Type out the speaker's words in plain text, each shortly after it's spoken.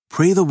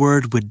Pray the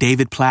Word with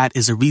David Platt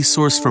is a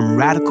resource from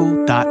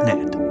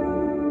radical.net.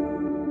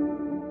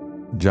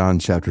 John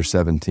chapter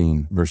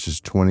 17, verses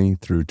 20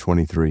 through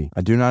 23.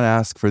 I do not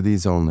ask for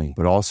these only,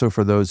 but also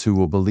for those who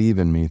will believe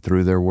in me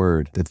through their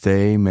word, that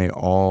they may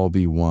all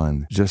be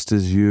one, just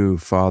as you,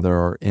 Father,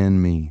 are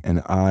in me,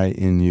 and I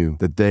in you,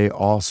 that they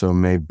also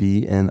may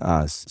be in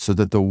us, so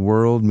that the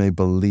world may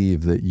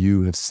believe that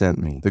you have sent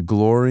me. The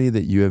glory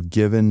that you have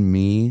given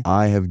me,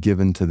 I have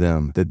given to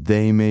them, that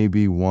they may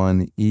be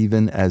one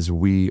even as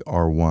we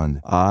are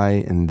one.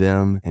 I in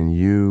them, and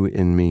you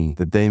in me,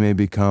 that they may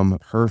become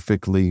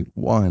perfectly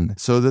one,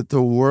 so that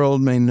the world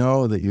may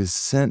know that you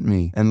sent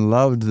me and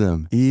loved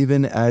them,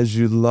 even as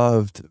you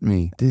loved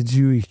me. Did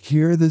you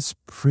hear this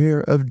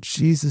prayer of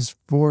Jesus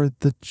for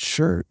the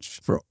church,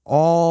 for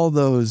all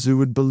those who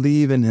would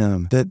believe in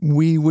him, that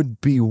we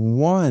would be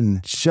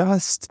one,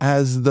 just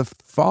as the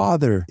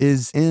Father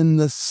is in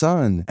the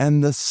Son,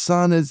 and the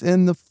Son is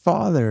in the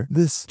Father?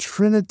 This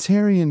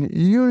Trinitarian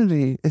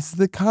unity is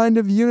the kind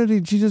of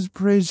unity Jesus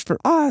prays for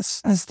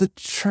us as the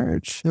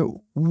church, that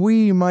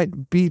we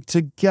might be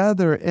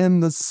together in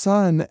the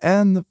Son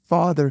and the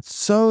Father,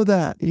 so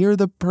that, hear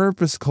the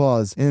purpose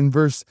clause in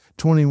verse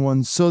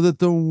 21, so that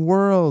the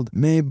world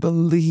may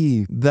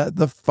believe that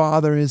the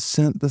Father has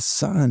sent the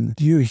Son.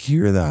 Do you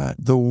hear that?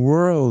 The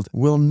world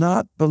will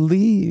not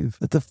believe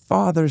that the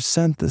Father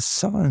sent the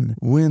Son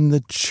when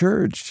the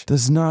church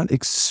does not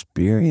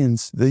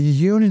experience the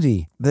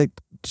unity that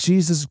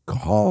Jesus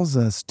calls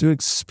us to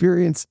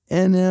experience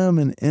in him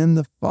and in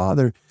the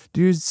Father.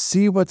 Do you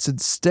see what's at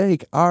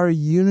stake? Our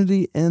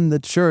unity in the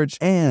church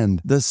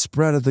and the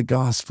spread of the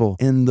gospel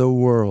in the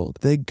world.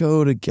 They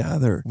go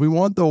together. We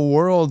want the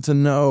world to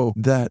know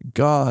that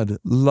God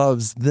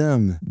loves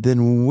them.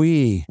 Then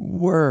we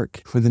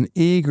work with an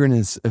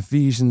eagerness,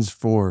 Ephesians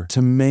 4,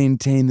 to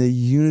maintain the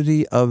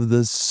unity of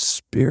the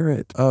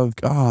Spirit of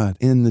God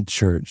in the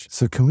church.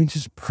 So can we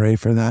just pray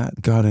for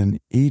that? God, in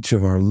each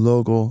of our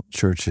local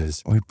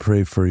churches, we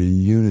pray for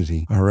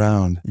unity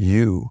around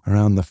you,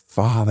 around the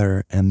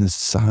Father and the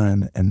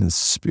Son and the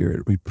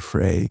Spirit. We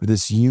pray for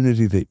this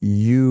unity that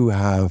you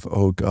have,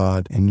 oh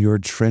God, in your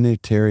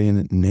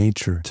Trinitarian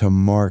nature to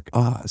mark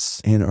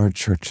us in our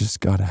churches.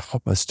 God,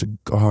 help us to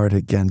guard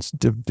against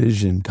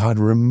division. God,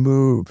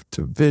 remove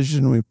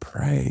division, we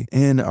pray,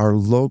 in our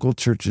local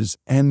churches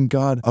and,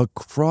 God,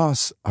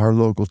 across our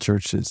local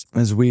churches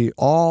as we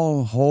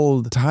all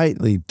hold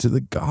tightly to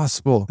the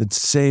gospel that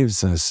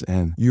saves us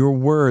and your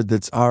word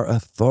that's our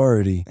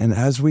authority. And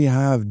as we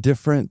have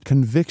different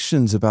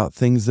convictions about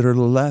things that are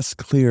less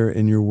clear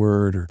in your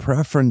word or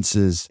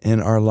preferences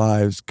in our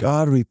lives,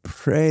 God, we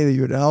pray that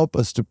you would help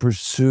us to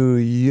pursue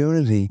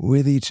unity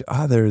with each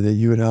other, that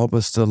you would help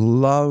us to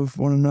love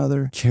one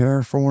another,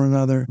 care for one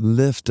another,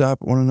 lift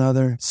up one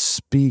another,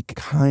 speak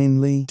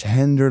kindly,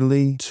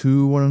 tenderly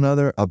to one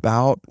another,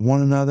 about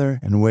one another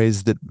in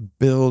ways that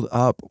build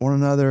up one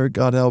another.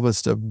 God, help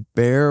us to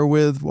bear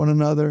with one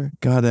another.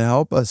 God,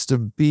 help us to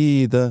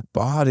be the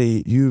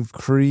body you've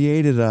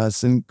created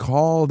us and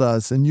called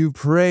us and you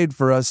prayed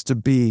for us to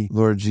be,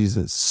 Lord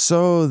Jesus,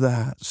 so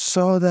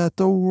that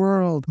the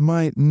world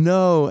might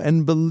know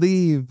and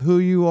believe who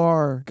you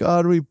are.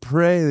 God, we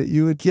pray that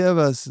you would give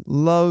us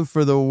love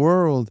for the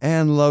world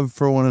and love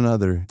for one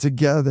another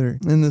together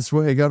in this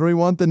way. God, we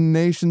want the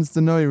nations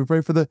to know you. We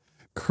pray for the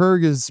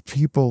Kyrgyz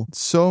people,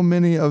 so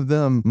many of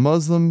them,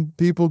 Muslim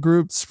people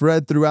groups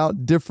spread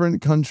throughout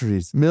different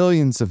countries,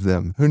 millions of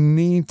them who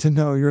need to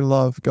know your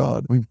love,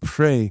 God. We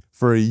pray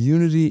for a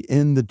unity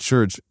in the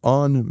church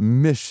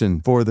on mission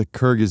for the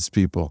Kyrgyz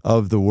people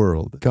of the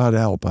world. God,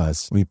 help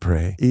us, we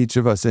pray, each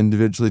of us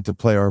individually to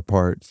play our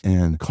part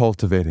in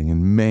cultivating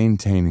and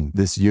maintaining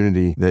this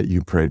unity that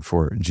you prayed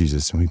for,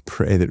 Jesus. And we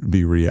pray that it would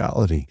be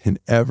reality in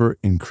ever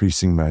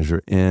increasing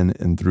measure in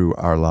and through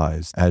our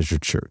lives as your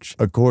church.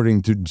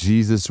 According to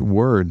Jesus'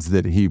 words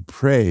that he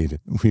prayed,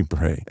 we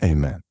pray.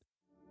 Amen.